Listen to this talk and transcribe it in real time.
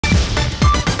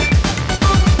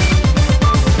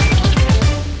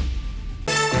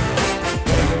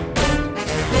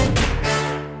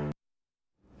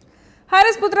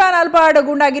Harris ಪುತ್ರ ನಲ್ಪಾಡ್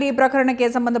ಗೂಂಡಾಗಿರಿ ಪ್ರಕರಣಕ್ಕೆ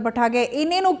ಸಂಬಂಧಪಟ್ಟ ಹಾಗೆ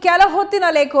ಇನ್ನೇನು ಕೆಲ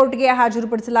ಹೊತ್ತಿನಲ್ಲೇ ಕೋರ್ಟ್ಗೆ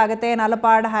ಹಾಜರುಪಡಿಸಲಾಗುತ್ತೆ.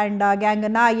 ನಲಪಾಡ್ ಹ್ಯಾಂಡ್ ಗ್ಯಾಂಗ್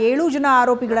ನ 7 ಜನ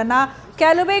ಆರೋಪಿಗಳನ್ನ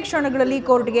ಕೆಲವೇ ಕ್ಷಣಗಳಲ್ಲಿ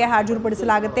ಕೋರ್ಟ್ಗೆ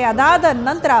ಹಾಜರುಪಡಿಸಲಾಗುತ್ತೆ. ಅದಾದ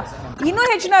ನಂತರ ಇನ್ನೂ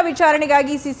ಹೆಚ್ಚಿನ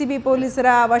ವಿಚಾರಣೆಗಾಗಿ ಸಿಸಿಬಿ ಪೊಲೀಸರ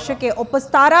ವಶಕ್ಕೆ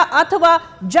ಒಪ್ಪಿಸ್ತಾರಾ ಅಥವಾ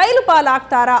ಜೈಲು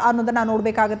ಪಾಲಾಗ್ತಾರಾ ಅನ್ನೋದನ್ನ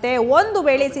ನೋಡಬೇಕಾಗುತ್ತೆ. ಒಂದು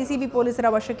ವೇಳೆ ಸಿಸಿಬಿ ಪೊಲೀಸರ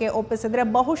ವಶಕ್ಕೆ ಒಪ್ಪಿಸಿದ್ರೆ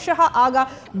ಬಹುಶಃ ಆಗ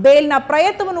ಬೇಲ್ನ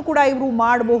ಪ್ರಯತ್ನವನ್ನು ಕೂಡ ಇವರು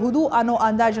ಮಾಡಬಹುದು ಅನ್ನೋ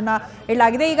ಅಂದಾಜನ್ನ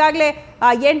ಹೇಳಲಾಗಿದೆ. ಈಗಾಗಲೇ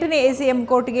 8ನೇ ACM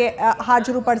ಕೋರ್ಟ್ಗೆ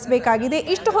ಹಾಜರುಪಡಿಸಬೇಕಾಗಿದೆ.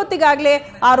 ಇಷ್ಟು ಹೊತ್ತಿಗಾಗಲೇ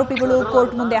ಆರೋಪಿಗಳು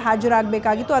ಕೋರ್ಟ್ ಮುಂದೆ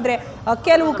ಹಾಜರಾಗಬೇಕಾಗಿತ್ತು. ಆದರೆ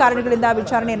ಕೆಲವು ಕಾರಣಗಳಿಂದ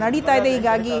ವಿಚಾರಣೆ ನಡೀತಾ ಇದೆ,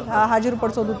 ಹೀಗಾಗಿ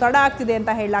ಹಾಜರುಪಡಿಸೋದು ತಡ ಆಗ್ತಿದೆ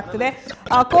ಅಂತ ಹೇಳಲಾಗ್ತಿದೆ.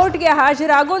 ಕೋರ್ಟ್ಗೆ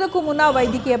ಹಾಜರಾಗೋದಕ್ಕೂ ಮುನ್ನ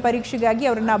ವೈದ್ಯಕೀಯ ಪರೀಕ್ಷೆಗಾಗಿ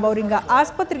ಅವರನ್ನ ಬೌರಿಂಗ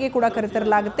ಆಸ್ಪತ್ರೆಗೆ ಕೂಡ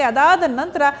ಕರೆತರಲಾಗುತ್ತೆ. ಅದಾದ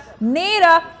ನಂತರ ನೇರ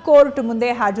ಕೋರ್ಟ್ ಮುಂದೆ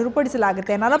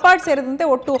ಹಾಜರುಪಡಿಸಲಾಗುತ್ತೆ. ನಲಪಾಡ್ ಸೇರಿದಂತೆ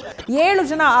ಒಟ್ಟು 7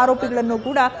 ಜನ ಆರೋಪಿಗಳನ್ನು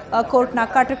ಕೂಡ ಕೋರ್ಟ್ನ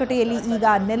ಕಟಕಟೆಯಲ್ಲಿ ಈಗ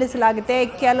ನೆಲೆಸಲಾಗುತ್ತೆ.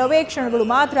 ಕೆಲವೇ ಕ್ಷಣಗಳು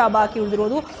ಮಾತ್ರ ಬಾಕಿ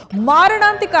ಉಳಿದಿರೋದು.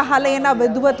 ಮಾರಣಾಂತಿಕ ಹಲ್ಲೆಯನ್ನ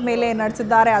ವಿದ್ವತ್ ಮೇಲೆ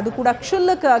ನಡೆಸಿದ್ದಾರೆ. ಅದು ಕೂಡ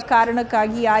ಕ್ಷುಲ್ಲಕ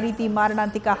ಕಾರಣಕ್ಕಾಗಿ ಆ ರೀತಿ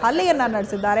ಮಾರಣಾಂತಿಕ ಹಲ್ಲೆಯನ್ನ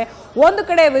ನಡೆಸಿದ್ದಾರೆ. ಒಂದು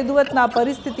ಕಡೆ ವಿದ್ವತ್ನ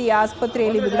ಪರಿಸ್ಥಿತಿ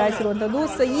ಆಸ್ಪತ್ರೆಯಲ್ಲಿ ಬಿಗಡಾಯಿಸಿರುವಂಥದ್ದು.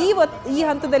 ಈ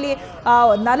ಹಂತದಲ್ಲಿ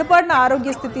ನಲಪಾಡ್ನ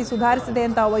ಆರೋಗ್ಯ ಸ್ಥಿತಿ ಸುಧಾರಿಸಿದೆ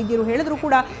ಅಂತ ವೈದ್ಯರು ಹೇಳಿದ್ರು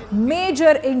ಕೂಡ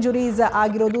ಮೇಜರ್ ಇಂಜುರೀಸ್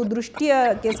ಆಗಿರೋದು.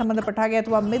 ದೃಷ್ಟಿಗೆ ಸಂಬಂಧಪಟ್ಟ ಹಾಗೆ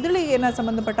ಅಥವಾ ಮೆದುಳಿಗೆ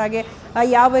ಸಂಬಂಧಪಟ್ಟ ಹಾಗೆ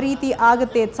ಯಾವ ರೀತಿ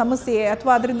ಆಗುತ್ತೆ ಸಮಸ್ಯೆ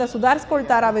ಅಥವಾ ಅದರಿಂದ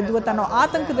ಸುಧಾರಿಸ್ಕೊಳ್ತಾರ ವಿದ್ವತ್ ಅನ್ನೋ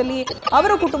ಆತಂಕದಲ್ಲಿ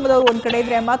ಅವರ ಕುಟುಂಬದವರು ಒಂದ್ ಕಡೆ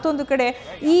ಇದ್ರೆ, ಮತ್ತೊಂದು ಕಡೆ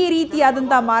ಈ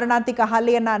ರೀತಿಯಾದಂತಹ ಮಾರಣಾಂತಿಕ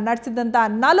ಹಲ್ಲೆಯನ್ನ ನಡೆಸಿದಂತ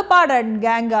ನಲಪಾಡ್ ಅಂಡ್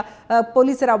ಗ್ಯಾಂಗ್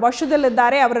ಪೊಲೀಸರ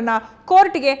ವಶದಲ್ಲಿದ್ದಾರೆ. ಅವರನ್ನ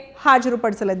ಕೋರ್ಟ್ಗೆ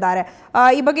ಹಾಜರುಪಡಿಸಲಿದ್ದಾರೆ.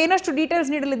 ಈ ಬಗ್ಗೆ ಇನ್ನಷ್ಟು ಡೀಟೇಲ್ಸ್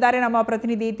ನೀಡಲಿದ್ದಾರೆ ನಮ್ಮ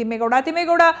ಪ್ರತಿನಿಧಿ ತಿಮ್ಮೇಗೌಡ.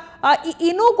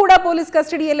 ಇನ್ನೂ ಕೂಡ ಪೊಲೀಸ್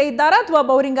ಕಸ್ಟಡಿಯಲ್ಲೇ ಇದ್ದಾರಾ ಅಥವಾ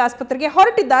ಬೌರಿಂಗ್ ಆಸ್ಪತ್ರೆಗೆ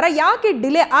ಹೊರಟಿದ್ದಾರಾ? ಯಾಕೆ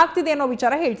ಡಿಲೇ ಆಗ್ತಿದೆ ಅನ್ನೋ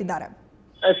ವಿಚಾರ ಹೇಳ್ತಿದ್ದಾರೆ.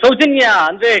 ಸೌಜನ್ಯ,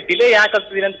 ಅಂದ್ರೆ ಡಿಲೇ ಯಾಕೆ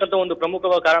ಆಗ್ತಿದೆ ಅಂತಕ್ಕಂಥ ಒಂದು ಪ್ರಮುಖ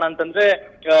ಕಾರಣ ಅಂತಂದ್ರೆ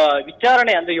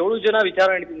ವಿಚಾರಣೆ, ಅಂದ್ರೆ 7 ಜನ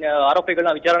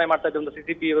ಆರೋಪಿಗಳನ್ನ ವಿಚಾರಣೆ ಮಾಡ್ತಾ ಇದ್ದ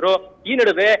ಸಿಸಿಬಿ ಅವರು ಈ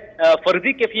ನಡುವೆ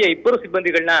ಫರ್ಜಿ ಕೆಫಿಯ 2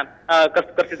 ಸಿಬ್ಬಂದಿಗಳನ್ನ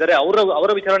ಕರೆಸಿದ್ದಾರೆ. ಅವರ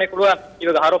ವಿಚಾರಣೆ ಕೂಡ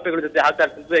ಇವಾಗ ಆರೋಪಿಗಳ ಜೊತೆ ಆಗ್ತಾ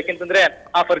ಇರ್ತದೆ. ಯಾಕೆಂತಂದ್ರೆ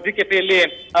ಆ ಫರ್ಜಿ ಕೆಫೆಯಲ್ಲಿ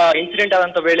ಇನ್ಸಿಡೆಂಟ್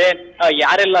ಆದಂತ ವೇಳೆ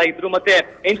ಯಾರೆಲ್ಲ ಇದ್ರು, ಮತ್ತೆ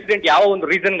ಇನ್ಸಿಡೆಂಟ್ ಯಾವ ಒಂದು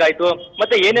ರೀಸನ್ ಆಯ್ತು,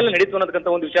 ಮತ್ತೆ ಏನೆಲ್ಲ ನಡೀತು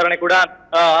ಅನ್ನೋದಕ್ಕಂತ ಒಂದು ವಿಚಾರಣೆ ಕೂಡ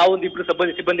ಆ ಒಂದು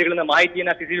 2 ಸಿಬ್ಬಂದಿಗಳನ್ನ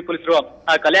ಮಾಹಿತಿಯನ್ನ ಸಿಸಿಬಿ ಪೊಲೀಸರು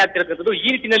ಕಲೆ ಆಗ್ತಿರತಕ್ಕಂಥದ್ದು. ಈ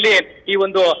ನಿಟ್ಟಿನಲ್ಲಿ ಈ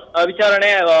ಒಂದು ವಿಚಾರಣೆ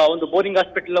ಒಂದು ಬೋರಿಂಗ್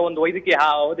ಹಾಸ್ಪಿಟಲ್ ಒಂದು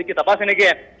ವೈದ್ಯಕೀಯ ತಪಾಸಣೆಗೆ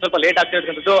ಸ್ವಲ್ಪ ಲೇಟ್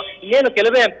ಆಗ್ತಿರ್ತಕ್ಕಂಥದ್ದು. ಇನ್ನೇನು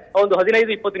ಕೆಲವೇ ಒಂದು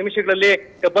 15-20 ನಿಮಿಷಗಳಲ್ಲಿ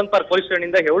ಕಬ್ಬನ್ ಪಾರ್ಕ್ ಪೊಲೀಸ್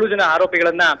ಠಾಣೆಯಿಂದ 7 ಜನ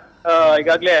ಆರೋಪಿಗಳನ್ನ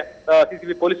ಈಗಾಗಲೇ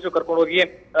ಸಿಸಿಬಿ ಪೊಲೀಸರು ಕರ್ಕೊಂಡು ಹೋಗಿ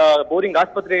ಬೋರಿಂಗ್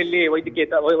ಆಸ್ಪತ್ರೆಯಲ್ಲಿ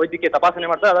ವೈದ್ಯಕೀಯ ತಪಾಸಣೆ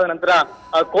ಮಾಡ್ತಾರೆ. ಅದಾದ ನಂತರ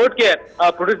ಕೋರ್ಟ್ಗೆ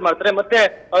ಪ್ರೊಡ್ಯೂಸ್ ಮಾಡ್ತಾರೆ. ಮತ್ತೆ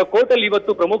ಕೋರ್ಟ್ ಅಲ್ಲಿ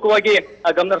ಇವತ್ತು ಪ್ರಮುಖವಾಗಿ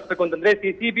ಗಮನ ಹರಿಸಬೇಕು ಅಂತಂದ್ರೆ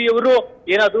ಸಿಸಿಬಿ ಅವರು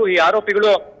ಏನಾದ್ರು ಈ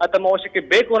ಆರೋಪಿಗಳು ತಮ್ಮ ವಶಕ್ಕೆ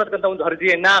ಬೇಕು ಅನ್ನತಕ್ಕಂಥ ಒಂದು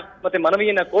ಅರ್ಜಿಯನ್ನ ಮತ್ತೆ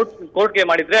ಮನವಿಯನ್ನ ಕೋರ್ಟ್ಗೆ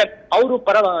ಮಾಡಿದ್ರೆ ಅವರು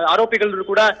ಆರೋಪಿಗಳು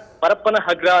ಕೂಡ ಪರಪ್ಪನ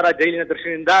ಅಗ್ರಹಾರ ಜೈಲಿನ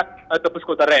ದರ್ಶನದಿಂದ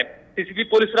ತಪ್ಪಿಸ್ಕೋತಾರೆ. ಸಿಸಿಬಿ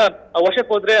ಪೊಲೀಸರ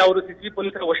ವಶಕ್ಕೆ ಹೋದ್ರೆ ಅವರು ಸಿಸಿಬಿ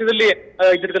ಪೊಲೀಸರ ವಶದಲ್ಲಿ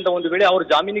ಇದ್ದಿರ್ತಕ್ಕಂಥ ಒಂದು ವೇಳೆ ಅವರು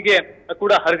ಜಾಮೀನಿಗೆ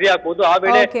ಕೂಡ ಅರ್ಜಿ ಹಾಕಬಹುದು. ಆ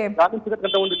ವೇಳೆ ಜಾಮೀನು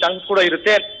ಸಿಗತಕ್ಕಂಥ ಒಂದು ಚಾನ್ಸ್ ಕೂಡ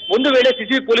ಇರುತ್ತೆ. ಒಂದು ವೇಳೆ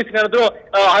ಸಿಸಿಬಿ ಪೊಲೀಸ್ ಏನಾದ್ರು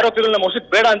ಆರೋಪಿಗಳನ್ನ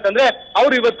ವಶಕ್ಕೆ ಬೇಡ ಅಂತಂದ್ರೆ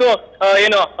ಅವರು ಇವತ್ತು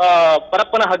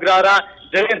ಪರಪ್ಪನ ಅಗ್ರಹಾರ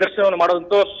ಜೈಲಿನ ದರ್ಶನವನ್ನು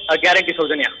ಮಾಡೋದಂತೂ ಗ್ಯಾರಂಟಿ.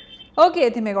 ಸೌಜನ್ಯ. ಓಕೆ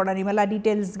ತಿಮ್ಮೇಗೌಡ, ನಿಮ್ಮೆಲ್ಲ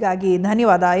ಡೀಟೇಲ್ಸ್ಗಾಗಿ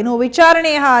ಧನ್ಯವಾದ. ಇನ್ನು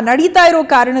ವಿಚಾರಣೆ ನಡೀತಾ ಇರೋ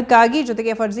ಕಾರಣಕ್ಕಾಗಿ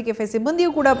ಜೊತೆಗೆ ಫರ್ಜಿ ಕೆಫೆ ಸಿಬ್ಬಂದಿಯೂ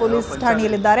ಕೂಡ ಪೊಲೀಸ್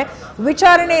ಠಾಣೆಯಲ್ಲಿದ್ದಾರೆ.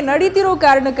 ವಿಚಾರಣೆ ನಡೀತಿರೋ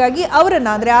ಕಾರಣಕ್ಕಾಗಿ ಅವರನ್ನ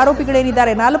ಅಂದ್ರೆ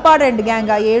ಆರೋಪಿಗಳೇನಿದ್ದಾರೆ ನಲಪಾಡ್ ಅಂಡ್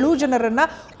ಗ್ಯಾಂಗ್ 7 ಜನರನ್ನ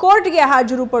ಕೋರ್ಟ್ಗೆ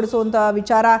ಹಾಜರುಪಡಿಸುವಂತ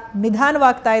ವಿಚಾರ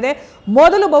ನಿಧಾನವಾಗ್ತಾ ಇದೆ.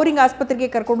 ಮೊದಲು ಬೌರಿಂಗ್ ಆಸ್ಪತ್ರೆಗೆ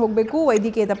ಕರ್ಕೊಂಡು ಹೋಗಬೇಕು,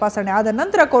 ವೈದ್ಯಕೀಯ ತಪಾಸಣೆ ಆದ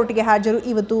ನಂತರ ಕೋರ್ಟ್ಗೆ ಹಾಜರು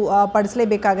ಇವತ್ತು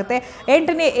ಪಡಿಸಲೇಬೇಕಾಗತ್ತೆ.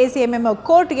 8ನೇ ACM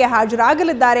ಕೋರ್ಟ್ಗೆ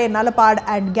ಹಾಜರಾಗಲಿದ್ದಾರೆ ನಲಪಾಡ್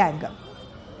ಅಂಡ್ ಗ್ಯಾಂಗ್.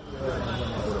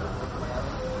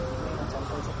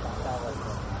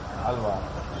 ಅಲ್ವಾ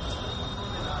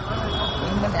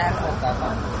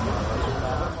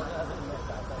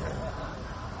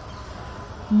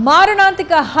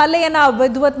ಮಾರಣಾಂತಿಕ ಹಲ್ಲೆಯನ್ನ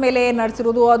ವಿದ್ವತ್ ಮೇಲೆ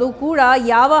ನಡೆಸಿರೋದು, ಅದು ಕೂಡ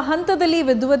ಯಾವ ಹಂತದಲ್ಲಿ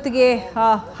ವಿದ್ವತ್ಗೆ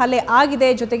ಹಲ್ಲೆ ಆಗಿದೆ,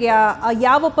 ಜೊತೆಗೆ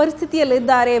ಯಾವ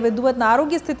ಪರಿಸ್ಥಿತಿಯಲ್ಲಿದ್ದಾರೆ, ವಿದ್ವತ್ನ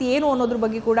ಆರೋಗ್ಯ ಸ್ಥಿತಿ ಏನು ಅನ್ನೋದ್ರ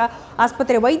ಬಗ್ಗೆ ಕೂಡ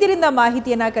ಆಸ್ಪತ್ರೆ ವೈದ್ಯರಿಂದ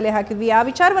ಮಾಹಿತಿಯನ್ನ ಕಲೆ ಹಾಕಿದ್ವಿ. ಆ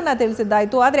ವಿಚಾರವನ್ನ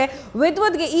ತಿಳಿಸಿದ್ದಾಯ್ತು. ಆದ್ರೆ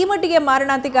ವಿದ್ವತ್ಗೆ ಈ ಮಟ್ಟಿಗೆ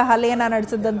ಮಾರಣಾಂತಿಕ ಹಲ್ಲೆಯನ್ನ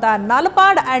ನಡೆಸಿದಂತ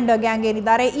ನಲಪಾಡ್ ಅಂಡ್ ಗ್ಯಾಂಗ್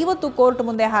ಏನಿದ್ದಾರೆ ಇವತ್ತು ಕೋರ್ಟ್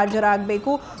ಮುಂದೆ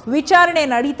ಹಾಜರಾಗಬೇಕು. ವಿಚಾರಣೆ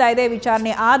ನಡೀತಾ ಇದೆ.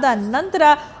 ವಿಚಾರಣೆ ಆದ ನಂತರ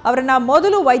ಅವರನ್ನ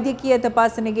ಮೊದಲು ವೈದ್ಯಕೀಯ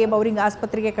ತಪಾಸಣೆಗೆ ಬೌರಿಂಗ್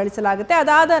ಆಸ್ಪತ್ರೆಗೆ ಕಳಿಸಲಾಗುತ್ತೆ.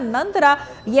 ಅದಾದ ನಂತರ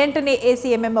 8ನೇ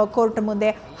ACM ಕೋರ್ಟ್ ಮುಂದೆ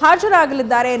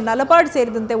ಹಾಜರಾಗಲಿದ್ದಾರೆ. ನಲಪಾಡ್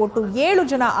ಸೇರಿದಂತೆ ಒಟ್ಟು 7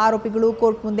 ಜನ ಆರೋಪಿಗಳು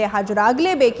ಕೋರ್ಟ್ ಮುಂದೆ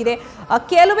ಹಾಜರಾಗಲೇಬೇಕಿದೆ.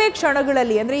 ಕೆಲವೇ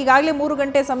ಕ್ಷಣಗಳಲ್ಲಿ, ಅಂದ್ರೆ ಈಗಾಗಲೇ 3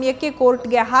 ಗಂಟೆ ಸಮಯಕ್ಕೆ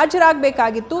ಕೋರ್ಟ್ಗೆ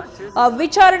ಹಾಜರಾಗಬೇಕಾಗಿತ್ತು.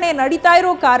 ವಿಚಾರಣೆ ನಡೀತಾ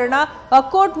ಇರೋ ಕಾರಣ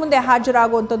ಕೋರ್ಟ್ ಮುಂದೆ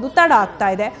ಹಾಜರಾಗುವಂಥದ್ದು ತಡ ಆಗ್ತಾ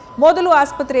ಇದೆ. ಮೊದಲು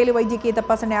ಆಸ್ಪತ್ರೆಯಲ್ಲಿ ವೈದ್ಯಕೀಯ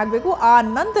ತಪಾಸಣೆ ಆಗಬೇಕು, ಆ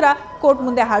ನಂತರ ಕೋರ್ಟ್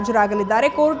ಮುಂದೆ ಹಾಜರಾಗಲಿದ್ದಾರೆ.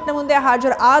 ಕೋರ್ಟ್ ಮುಂದೆ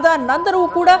ಹಾಜರಾದ ನಂತರವೂ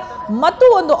ಕೂಡ ಮತ್ತೂ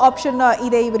ಒಂದು ಆಪ್ಷನ್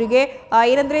ಇದೆ ಇವರಿಗೆ.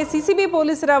 ಏನಂದ್ರೆ ಸಿಸಿಬಿ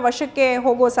ಪೊಲೀಸರ ವಶಕ್ಕೆ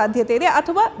ಹೋಗುವ ಸಾಧ್ಯತೆ ಇದೆ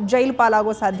ಅಥವಾ ಜೈಲು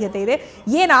ಪಾಲಾಗುವ ಸಾಧ್ಯತೆ ಇದೆ.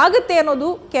 ಏನಾಗುತ್ತೆ ಅನ್ನೋದು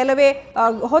ಕೆಲವೇ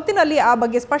ಹೊತ್ತಿನಲ್ಲಿ ಆ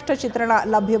ಬಗ್ಗೆ ಸ್ಪಷ್ಟ ಚಿತ್ರಣ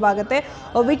ಲಭ್ಯವಾಗುತ್ತೆ.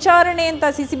 ವಿಚಾರಣೆ ಅಂತ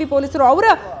ಸಿಸಿಬಿ ಪೊಲೀಸರು ಅವರ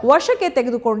ವಶಕ್ಕೆ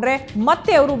ತೆಗೆದುಕೊಂಡ್ರೆ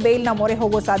ಮತ್ತೆ ಅವರು ಬೇಲ್ನ ಮೊರೆ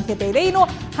ಹೋಗುವ ಸಾಧ್ಯತೆ ಇದೆ. ಇನ್ನು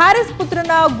ಹ್ಯಾರಿಸ್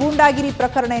ಪುತ್ರನ ಗೂಂಡಾಗಿರಿ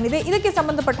ಪ್ರಕರಣ ಏನಿದೆ ಇದಕ್ಕೆ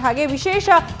ಸಂಬಂಧಪಟ್ಟ ಹಾಗೆ ವಿಶೇಷ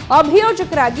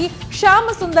ಅಭಿಯೋಜಕರಾಗಿ ಶ್ಯಾಮ್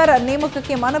ಸುಂದರ್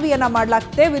ನೇಮಕಕ್ಕೆ ಮನವಿಯನ್ನ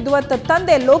ಮಾಡಲಾಗ್ತಿದೆ. ವಿದ್ವತ್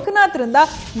ತಂದೆ ಲೋಕನಾಥ್ರಿಂದ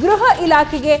ಗೃಹ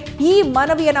ಇಲಾಖೆಗೆ ಈ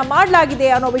ಮನವಿಯನ್ನ ಮಾಡಲಾಗಿದೆ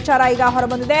ಅನ್ನೋ ವಿಚಾರ ಈಗ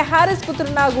ಹೊರಬಂದಿದೆ. ಹ್ಯಾರಿಸ್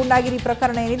ಪುತ್ರನ ಗೂಂಡಾಗಿರಿ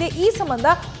ಪ್ರಕರಣ ಏನಿದೆ ಈ ಸಂಬಂಧ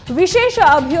ವಿಶೇಷ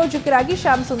ಅಭಿಯೋಜಕರಾಗಿ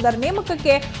ಶ್ಯಾಮ್ ಸುಂದರ್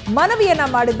ನೇಮಕಕ್ಕೆ ಮನವಿಯನ್ನ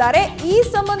ಮಾಡಿದ್ದಾರೆ. ಈ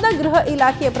ಸಂಬಂಧ ಗೃಹ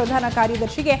ಇಲಾಖೆಯ ಪ್ರಧಾನ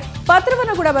ಕಾರ್ಯದರ್ಶಿಗೆ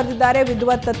ಪತ್ರವನ್ನು ಕೂಡ ಬರೆದಿದ್ದಾರೆ.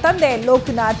 ವಿದ್ವತ್ ತಂದೆ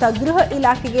ಲೋಕನಾಥ್ ಗೃಹ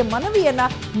ಇಲಾಖೆಗೆ ಮನವಿಯನ್ನ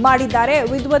ಮಾಡಿದ್ದಾರೆ.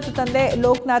 ವಿದ್ವತ್ ತಂದೆ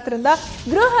ಲೋಕನಾಥ್ರಿಂದ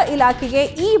ಗೃಹ ಇಲಾಖೆಗೆ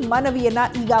ಈ ಮನವಿಯನ್ನ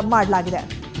ಈಗ ಮಾಡಲಾಗಿದೆ.